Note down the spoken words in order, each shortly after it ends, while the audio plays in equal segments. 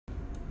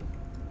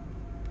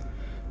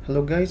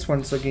Hello guys,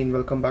 once again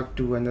welcome back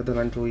to another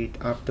Android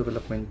app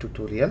development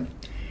tutorial.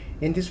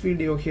 In this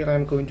video here I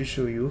am going to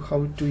show you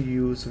how to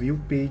use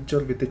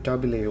ViewPager with the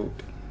TabLayout.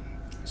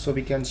 So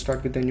we can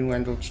start with the new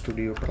Android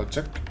Studio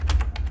project.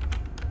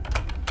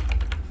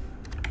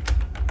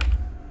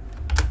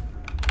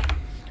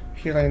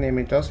 Here I name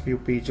it as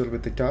ViewPager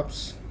with the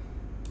tabs.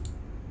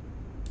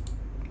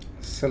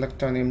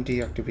 Select an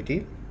empty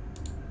activity.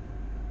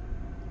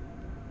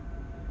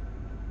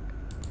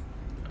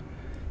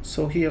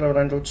 So here our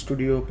Android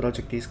Studio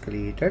project is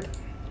created.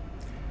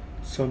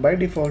 So by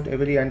default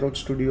every Android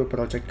Studio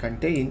project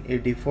contains a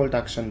default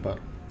action bar.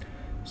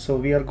 So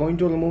we are going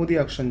to remove the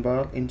action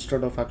bar.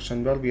 Instead of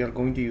action bar we are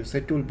going to use a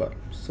toolbar.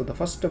 So the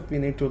first step, we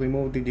need to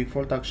remove the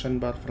default action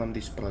bar from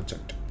this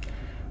project.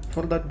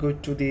 For that, go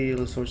to the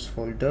resource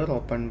folder,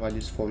 open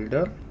values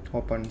folder,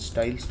 open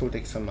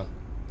styles.xml.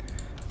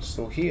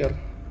 So here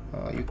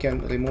you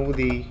can remove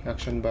the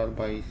action bar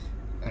by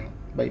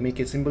make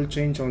a simple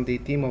change on the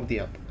theme of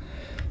the app.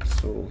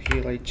 So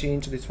here I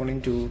change this one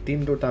into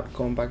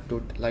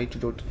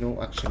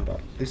theme.appCombat.light.no action bar.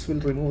 This will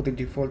remove the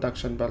default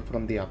action bar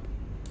from the app.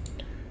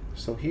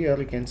 So here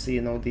you can see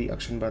now the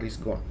action bar is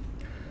gone.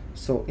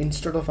 So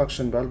instead of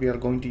action bar we are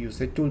going to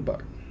use a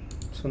toolbar.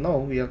 So now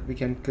we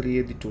can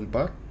create the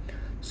toolbar.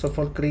 So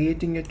for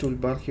creating a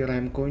toolbar, here I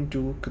am going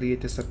to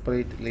create a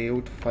separate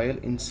layout file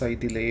inside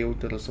the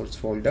layout resource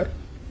folder.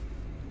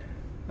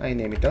 I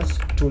name it as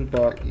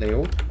Toolbar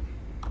Layout.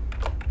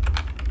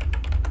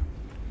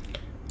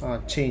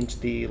 Change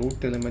the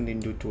root element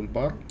into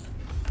toolbar.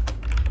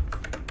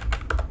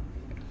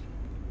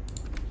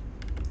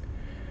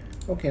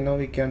 Okay, now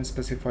we can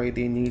specify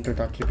the needed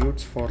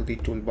attributes for the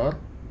toolbar.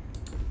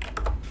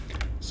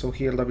 So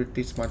here the width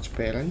is much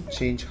parent.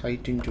 Change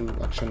height into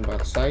action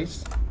bar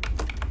size.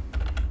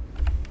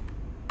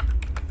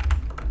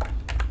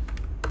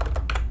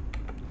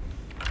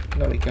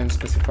 Now we can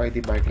specify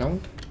the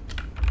background.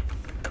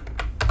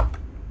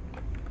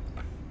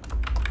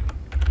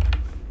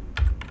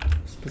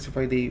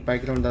 Specify the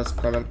background as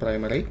color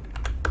primary.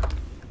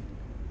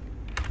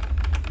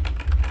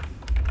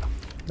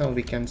 Now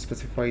we can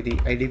specify the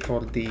ID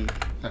for the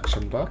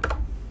action bar.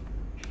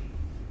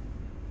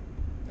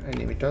 I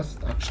name it as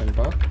action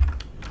bar.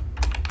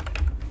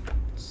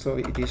 So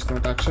it is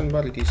not action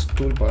bar, it is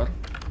toolbar.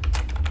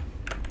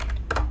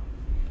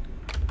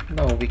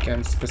 Now we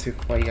can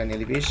specify an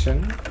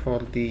elevation for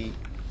the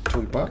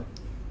toolbar.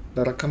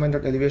 The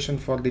recommended elevation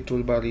for the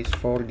toolbar is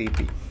 4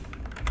 dp.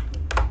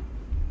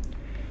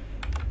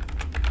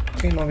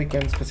 Okay, now we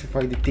can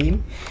specify the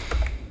theme.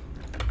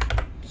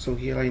 So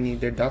here I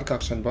need a dark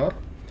action bar,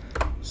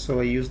 so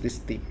I use this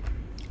theme.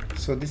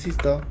 So this is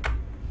the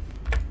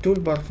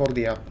toolbar for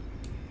the app.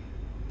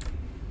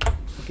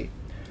 Okay,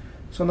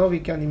 so now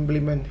we can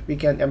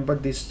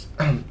embed this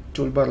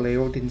toolbar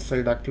layout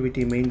inside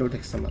activity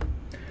main.xml.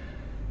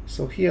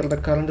 So here the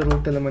current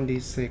root element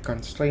is a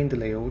constrained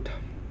layout.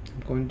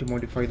 I'm going to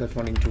modify that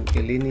one into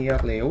a linear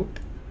layout.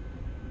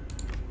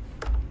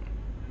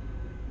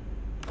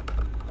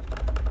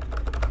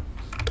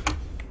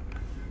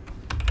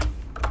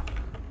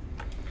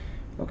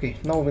 Okay,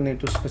 now we need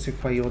to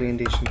specify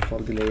orientation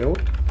for the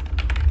layout.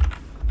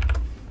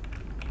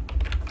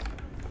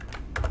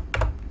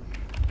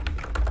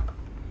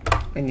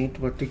 I need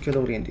vertical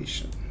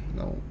orientation.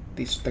 Now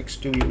this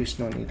text view is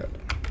not needed.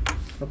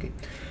 Okay,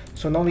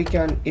 so now we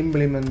can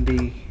implement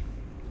the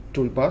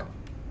toolbar.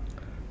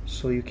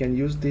 So you can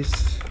use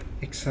this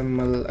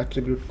XML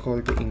attribute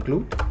called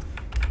include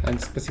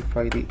and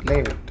specify the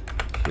layout.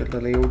 Here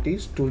the layout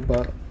is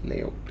toolbar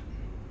layout.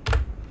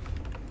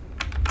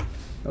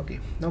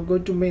 Okay, now go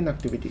to main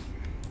activity.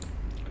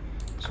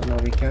 So now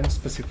we can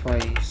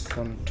specify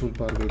some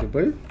toolbar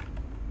variable.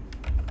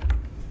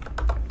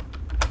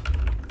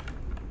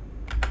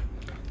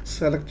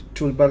 Select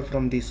toolbar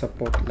from the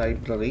support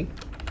library.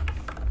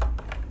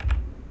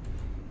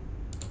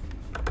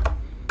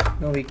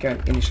 Now we can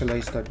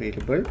initialize that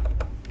variable.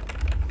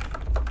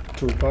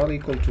 Toolbar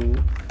equal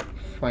to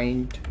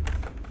find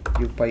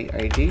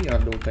UPI-ID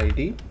or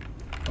 .id.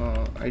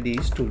 ID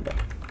is toolbar.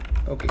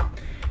 Okay.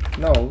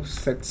 Now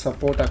set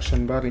support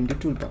action bar in the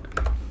toolbar.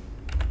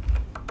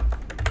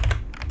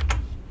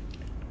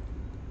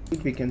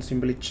 We can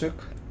simply check.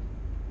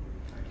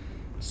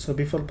 So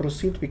before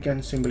proceed, we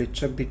can simply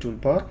check the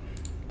toolbar.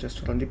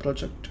 Just run the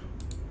project.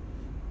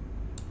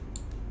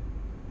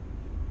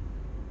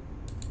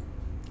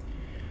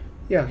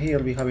 Yeah, here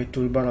we have a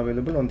toolbar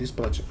available on this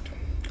project.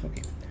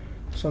 Okay,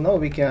 so now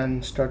we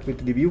can start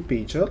with the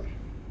ViewPager.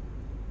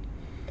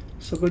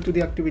 So go to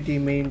the activity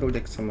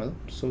main.xml.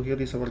 So here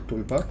is our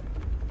toolbar.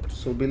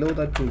 So below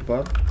that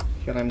toolbar,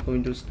 here I'm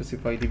going to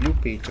specify the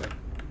ViewPager.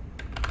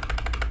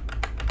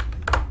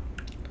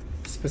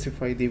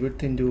 Specify the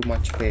width into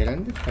much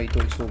parent, height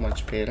also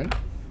much parent.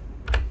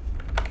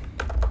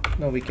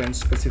 Now we can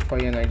specify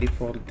an ID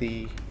for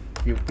the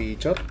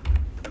ViewPager.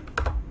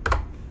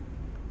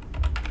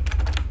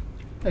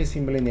 I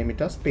simply name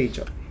it as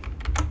pager.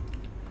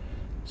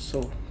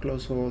 So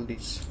close all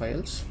these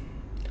files.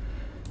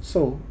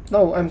 So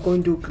now I'm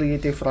going to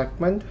create a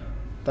fragment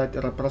that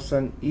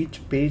represent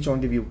each page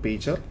on the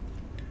ViewPager.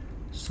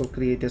 So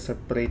create a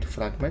separate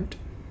fragment,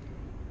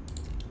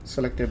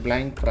 select a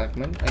blank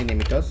fragment, I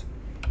name it as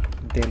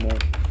demo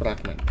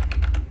fragment.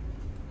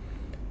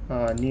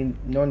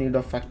 No need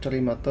of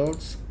factory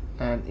methods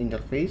and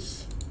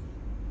interface.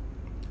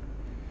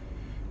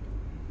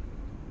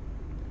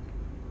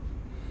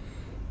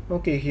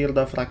 Okay, here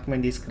the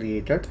fragment is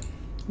created.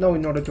 Now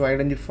in order to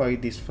identify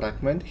this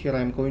fragment, here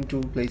I am going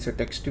to place a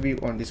text view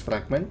on this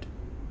fragment.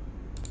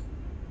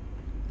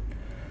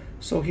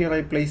 So here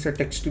I place a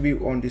text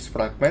view on this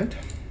fragment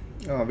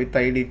with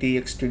ID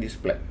text to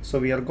display. So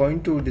we are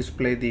going to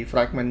display the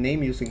fragment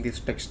name using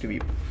this text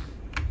view.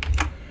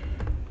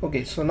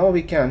 Okay, so now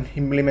we can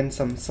implement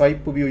some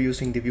swipe view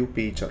using the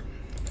ViewPager.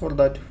 For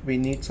that we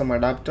need some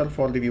adapter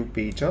for the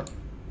ViewPager.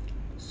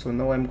 So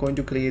now I'm going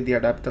to create the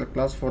adapter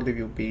class for the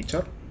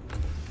ViewPager.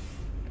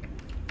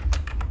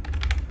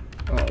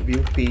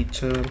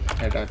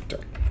 ViewPagerAdapter,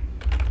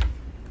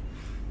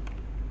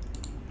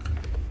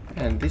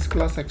 and this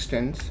class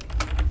extends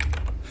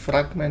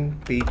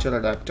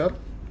FragmentPagerAdapter.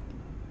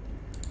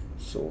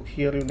 So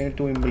here you need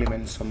to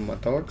implement some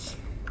methods.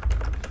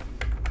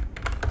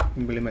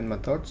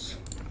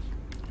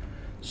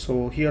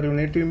 So here you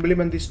need to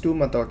implement these two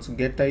methods,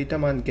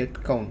 getItem and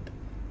getCount.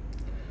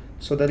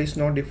 So there is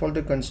no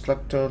default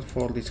constructor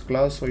for this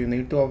class, so you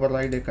need to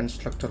override a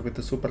constructor with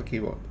a super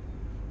keyword.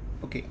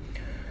 Okay,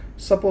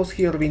 suppose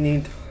here we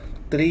need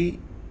 3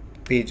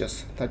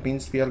 pages. That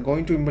means we are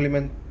going to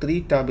implement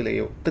 3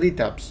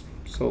 tabs.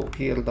 So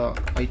here the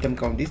item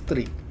count is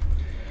 3.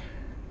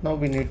 Now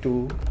we need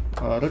to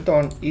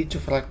return each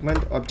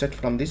fragment object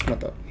from this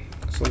method.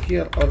 So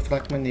here our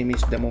fragment name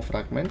is demo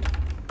fragment,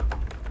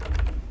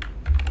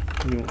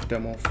 new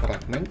demo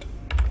fragment.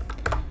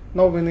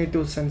 Now we need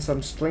to send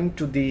some string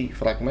to the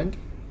fragment.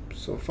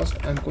 So first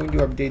I'm going to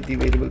update the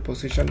variable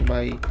position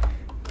by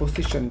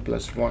position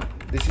 +1.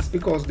 This is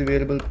because the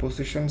variable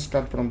position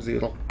start from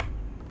 0.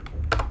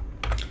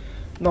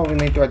 Now we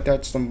need to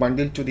attach some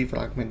bundle to the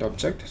fragment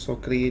object. So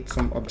create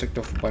some object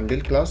of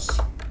bundle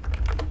class,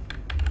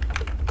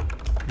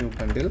 new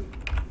bundle.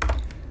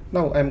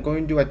 Now I'm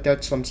going to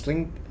attach some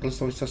string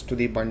resources to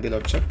the bundle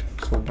object.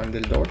 So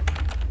bundle dot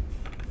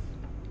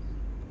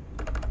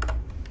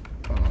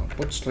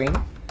put string,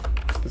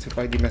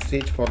 specify the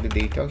message for the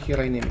data. Here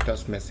I name it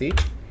as message.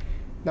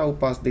 Now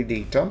pass the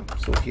data.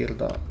 So here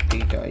the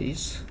data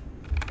is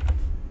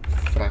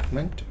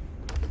fragment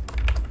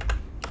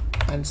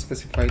and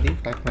specify the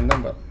fragment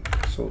number.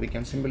 So we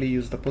can simply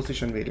use the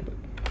position variable.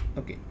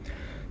 Okay,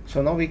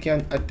 so now we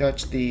can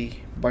attach the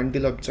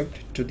bundle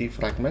object to the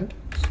fragment.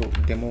 So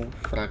demo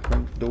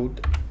fragment dot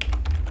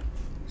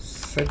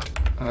set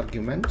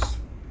arguments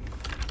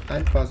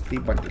and pass the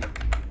bundle.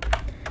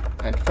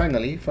 And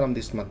finally from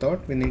this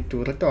method we need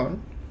to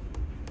return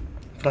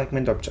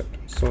fragment object.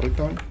 So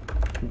return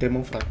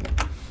demo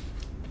fragment.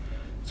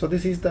 So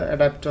this is the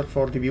adapter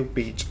for the view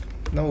page.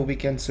 Now we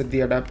can set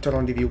the adapter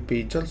on the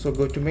ViewPager. So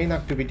go to main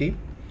activity.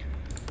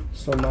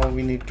 So now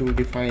we need to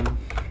define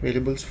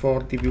variables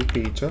for the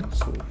ViewPager.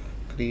 So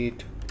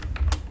create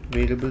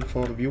variable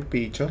for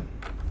ViewPager.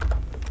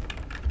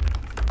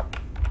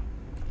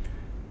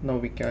 Now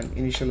we can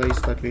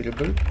initialize that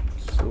variable.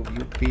 So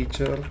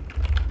ViewPager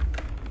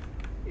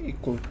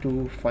equal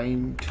to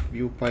find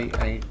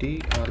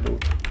viewPyID or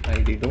dot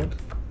ID dot.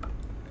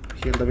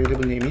 Here the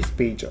variable name is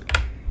pager.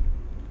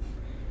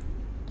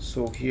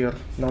 So here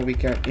now we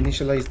can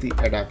initialize the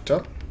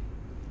adapter.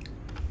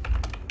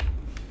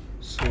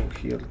 So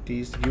here it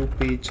is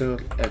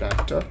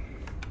ViewPagerAdapter.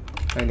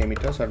 I name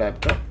it as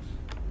adapter.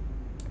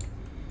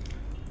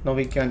 Now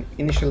we can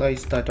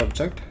initialize that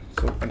object.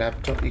 So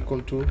adapter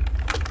equal to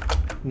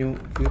new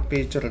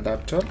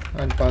ViewPagerAdapter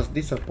and pass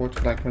the support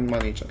fragment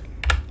manager.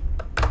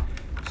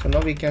 So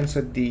now we can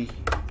set the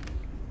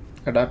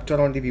adapter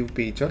on the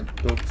ViewPager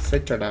dot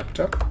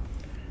setAdapter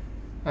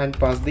and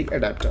pass the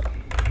adapter.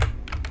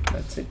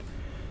 That's it.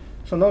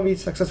 So now we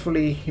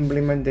successfully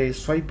implement the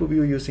swipe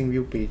view using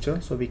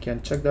ViewPager. So we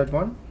can check that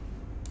one.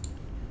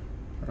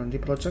 Run the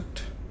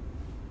project.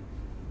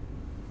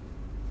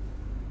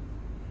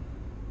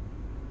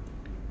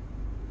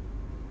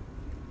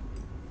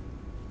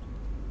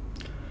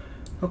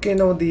 Okay,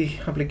 now the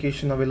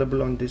application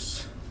available on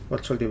this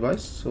virtual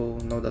device. So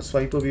now the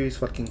swipe view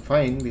is working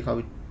fine. We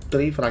have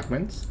 3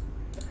 fragments.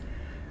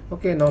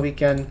 Okay, now we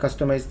can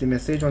customize the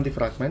message on the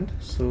fragment.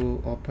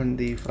 So open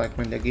the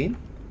fragment again,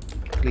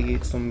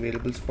 create some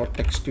variables for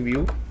text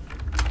view.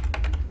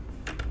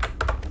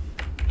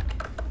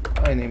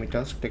 I name it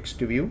as text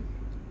view.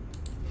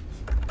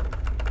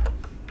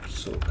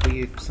 So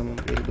create some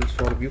variables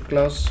for view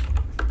class.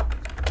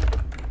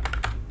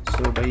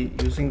 So by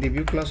using the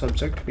view class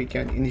object we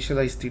can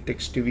initialize the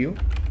text view.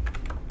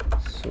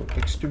 So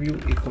text view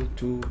equal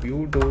to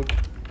view dot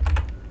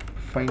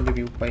find the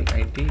view by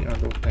ID or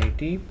dot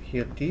ID.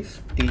 Here it is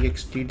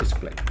txt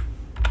display.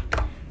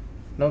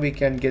 Now we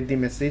can get the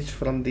message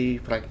from the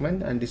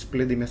fragment and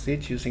display the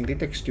message using the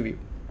text view.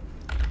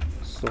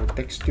 So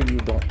text view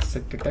dot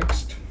set the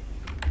text.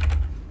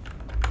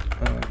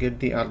 Get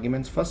the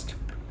arguments first.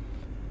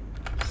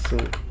 So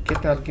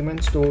get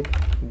arguments dot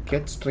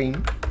get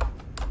string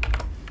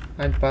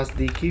and pass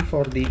the key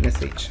for the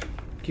message,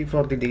 key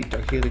for the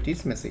data. Here it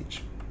is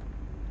message.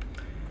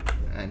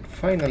 And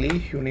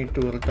finally you need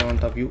to return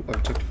the view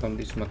object from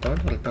this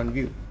method, return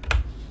view.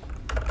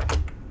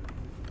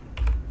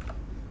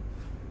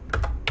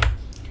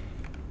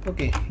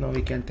 Okay, now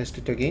we can test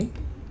it again.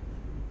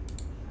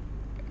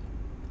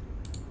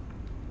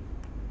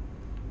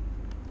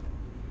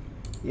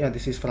 Yeah,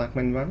 this is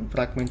fragment 1,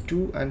 fragment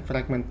 2 and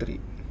fragment 3.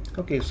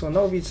 Okay, so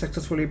now we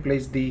successfully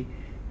placed the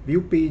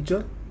view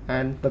pager,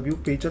 and the view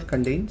pager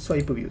contains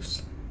swipe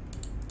views.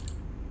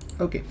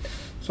 Okay,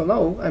 so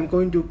now I'm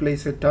going to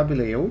place a tab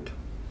layout.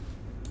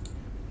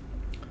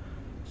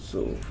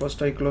 So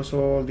first I close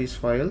all these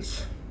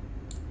files.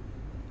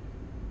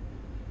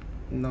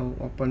 Now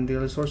open the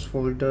resource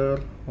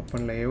folder,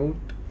 open layout,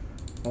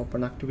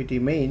 open activity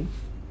main.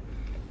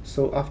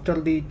 So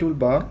after the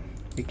toolbar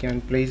we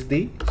can place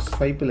the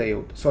swipe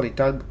layout, sorry,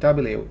 tab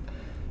layout.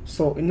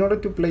 So in order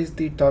to place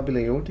the tab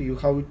layout, you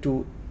have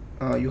to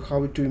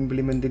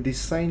implement the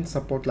design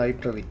support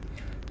library.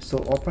 So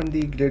open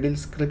the Gradle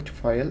script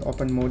file,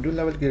 open module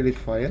level Gradle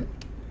file,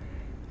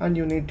 and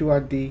you need to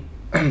add the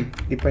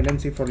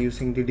dependency for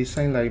using the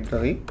design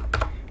library,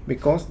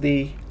 because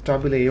the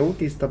tab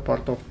layout is the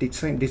part of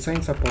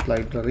design support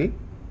library.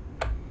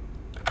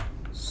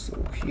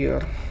 So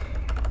here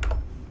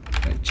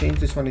I change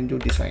this one into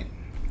design.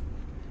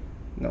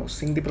 Now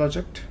sync the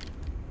project.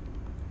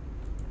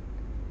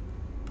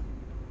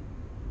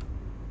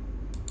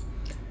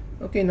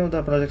 Okay, now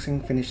the project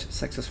sync finished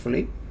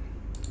successfully.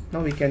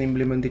 Now we can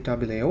implement the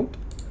tab layout.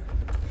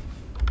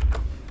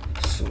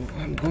 So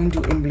I'm going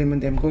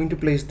to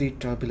place the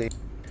tab layout.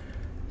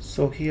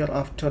 So here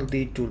after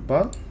the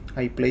toolbar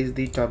I place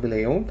the tab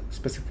layout,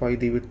 specify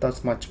the width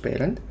as match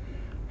parent,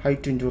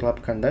 height into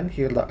wrap content,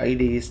 here the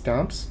ID is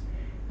tabs,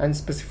 and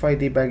specify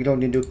the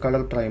background into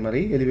color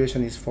primary,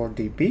 elevation is 4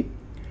 dp,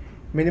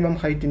 minimum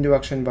height into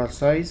action bar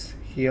size,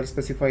 here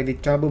specify the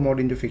tab mode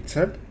into fixed,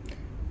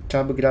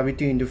 tab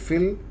gravity into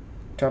fill,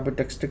 tab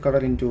text color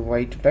into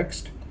white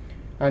text,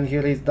 and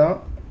here is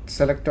the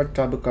selected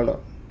tab color.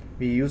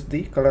 We use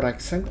the color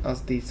accent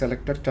as the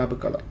selected tab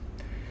color.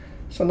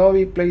 So now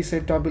we place a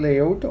tab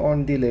layout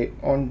on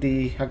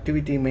the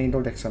activity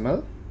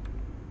main.xml.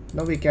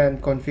 Now we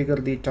can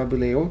configure the tab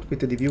layout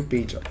with the view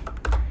pager.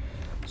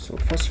 So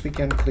first we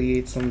can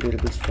create some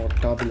variables for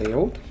tab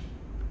layout.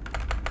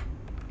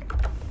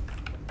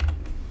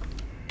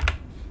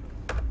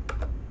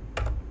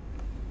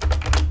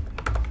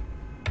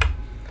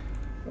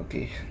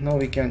 Okay, now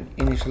we can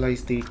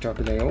initialize the tab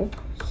layout.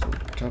 So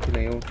tab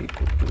layout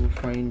equal to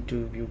find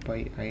to view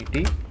by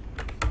ID.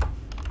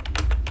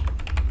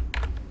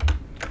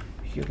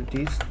 Here it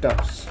is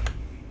tabs.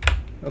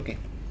 Okay,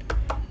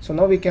 so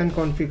now we can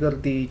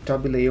configure the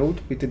tab layout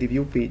with the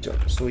view pager.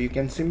 So you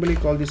can simply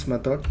call this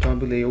method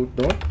tab layout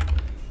dot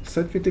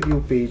set with the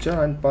view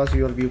pager and pass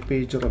your view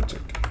pager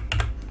object.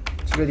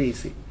 It's very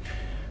easy.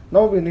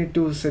 Now we need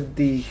to set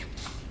the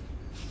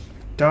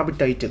tab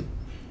title.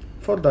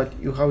 For that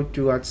you have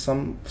to add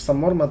some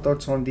more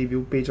methods on the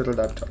ViewPager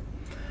Adapter.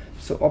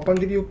 So open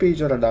the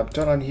ViewPager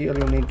Adapter, and here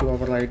you need to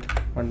override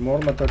one more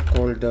method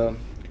called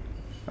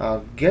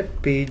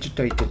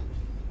getPageTitle.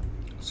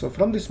 So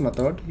from this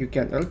method you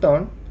can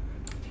return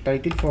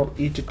title for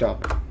each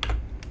tab.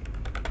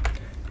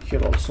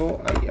 Here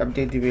also I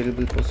update the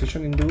variable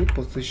position into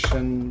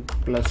position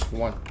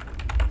 +1.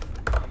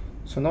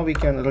 So now we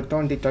can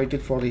return the title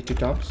for each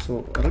tab.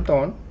 So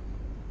return,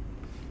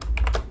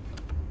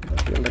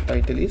 here the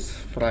title is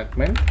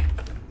fragment.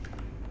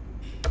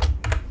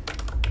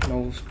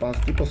 Now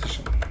pass the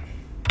position.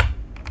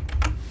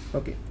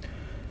 Okay,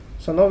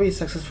 so now we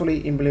successfully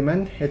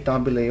implement a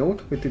tab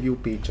layout with the view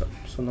pager.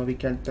 So now we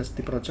can test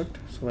the project.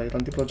 So I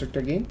run the project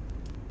again.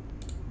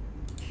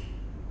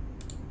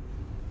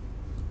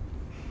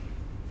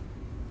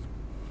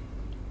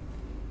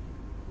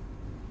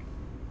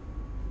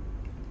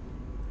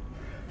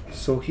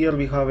 So here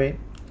we have a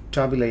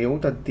tab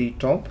layout at the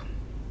top.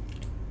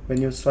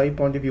 When you swipe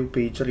on the view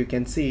pager, you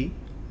can see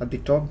at the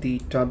top the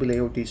tab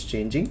layout is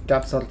changing,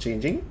 tabs are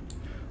changing.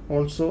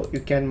 Also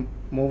you can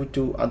move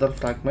to other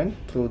fragment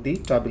through the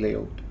tab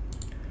layout.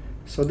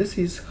 So this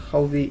is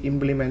how we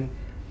implement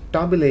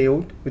tab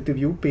layout with the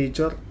view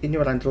pager in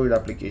your Android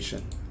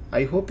application.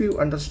 I hope you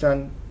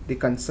understand the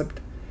concept.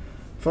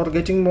 For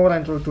getting more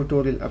Android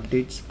tutorial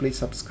updates, please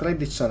subscribe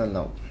this channel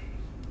now.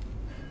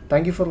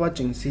 Thank you for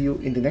watching. See you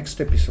in the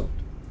next episode.